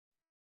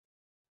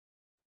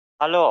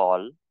Hello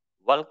all,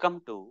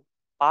 welcome to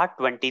part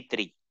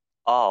 23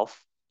 of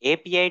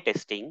API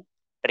testing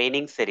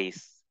training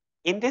series.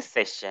 In this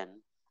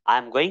session, I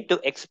am going to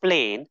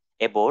explain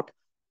about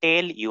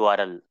tail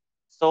URL.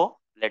 So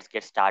let's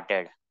get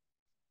started.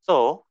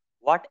 So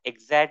what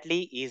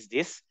exactly is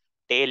this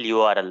tail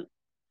URL?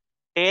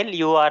 Tail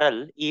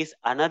URL is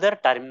another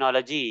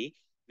terminology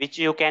which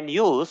you can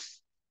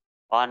use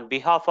on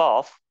behalf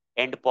of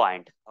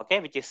endpoint, okay,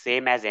 which is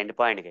same as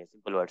endpoint, guys,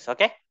 simple words,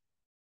 okay.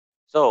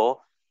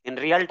 So in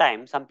real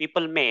time, some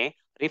people may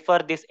refer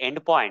this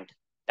endpoint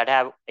that I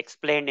have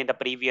explained in the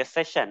previous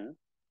session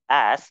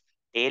as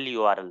tail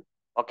URL.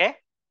 Okay.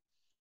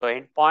 So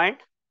endpoint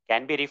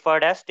can be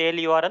referred as tail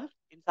URL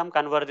in some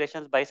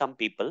conversations by some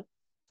people.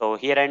 So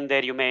here and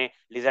there you may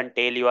listen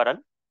tail URL.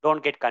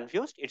 Don't get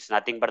confused. It's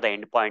nothing but the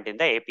endpoint in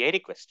the API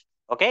request.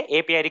 Okay.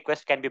 API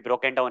request can be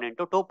broken down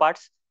into two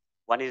parts.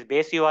 One is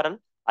base URL.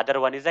 Other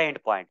one is the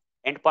endpoint.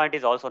 Endpoint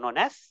is also known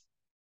as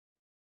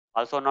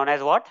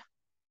what?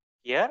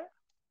 Here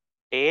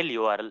tail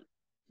URL.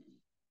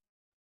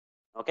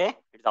 Okay,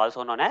 it's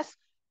also known as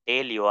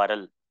tail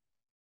URL.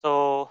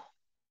 So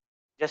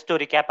just to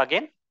recap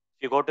again,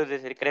 if you go to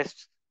this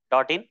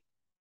request.in,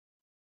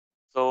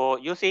 so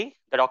you see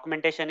the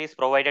documentation is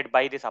provided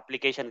by this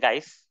application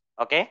guys.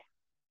 Okay,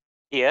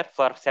 here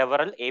for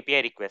several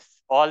API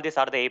requests. All these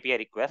are the API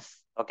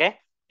requests. Okay,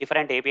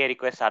 different API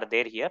requests are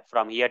there here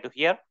from here to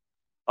here.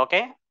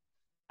 Okay,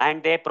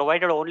 and they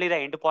provided only the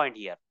endpoint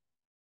here.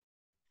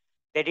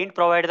 They didn't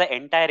provide the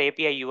entire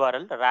API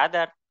URL.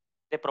 Rather,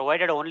 they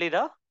provided only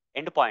the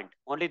endpoint,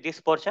 only this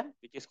portion,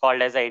 which is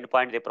called as the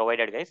endpoint they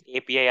provided, guys.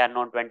 API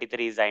unknown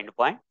 23 is the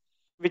endpoint,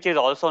 which is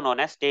also known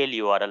as tail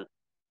URL.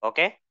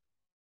 Okay.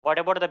 What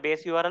about the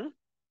base URL?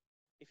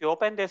 If you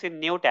open this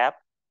in new tab,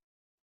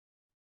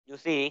 you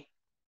see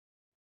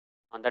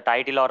on the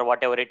title or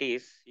whatever it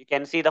is, you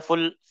can see the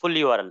full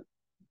URL.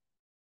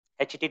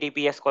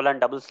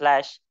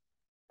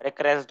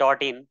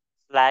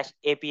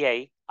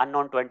 https:/request.in/API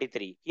unknown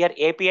 23. Here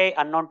API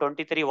unknown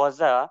 23 was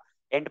the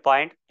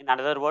endpoint. In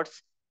other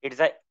words, it's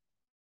a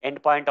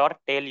endpoint or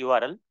tail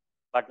URL.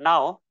 But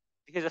now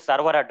this is a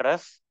server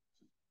address.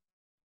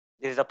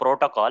 This is a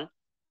protocol.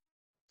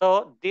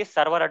 So this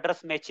server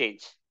address may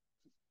change.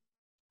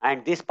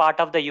 And this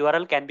part of the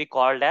URL can be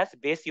called as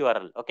base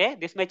URL. Okay,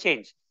 this may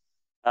change.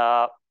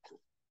 When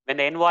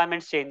the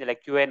environments change,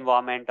 like QA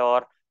environment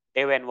or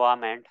dev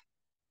environment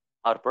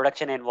or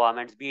production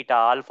environments, beta,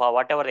 alpha,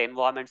 whatever the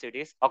environments it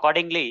is,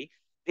 accordingly,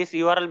 this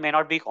URL may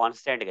not be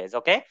constant, guys.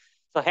 Okay.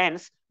 So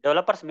hence,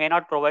 developers may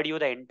not provide you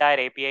the entire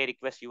API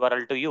request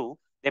URL to you.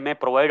 They may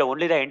provide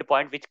only the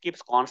endpoint, which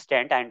keeps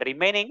constant, and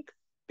remaining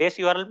base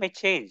URL may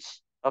change.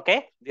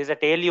 Okay. This is a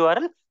tail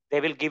URL. They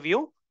will give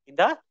you in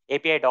the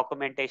API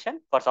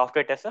documentation for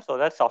software testers so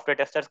that software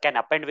testers can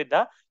append with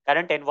the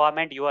current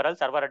environment URL,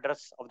 server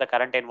address of the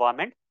current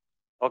environment.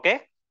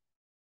 Okay.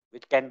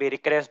 Which can be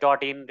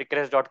request.in,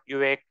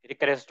 request.qa,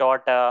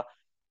 request.dev,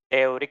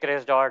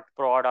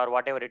 request.prod, or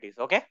whatever it is.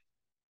 Okay.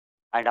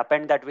 And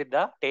append that with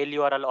the tail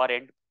URL or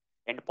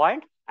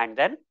endpoint and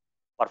then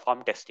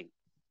perform testing.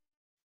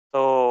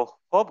 So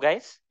hope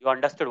guys, you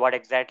understood what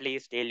exactly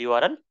is tail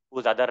URL,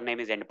 whose other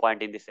name is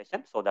endpoint in this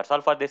session. So that's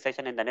all for this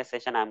session. In the next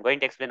session, I'm going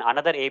to explain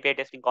another API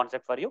testing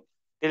concept for you.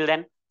 Till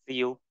then, see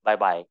you.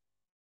 Bye-bye.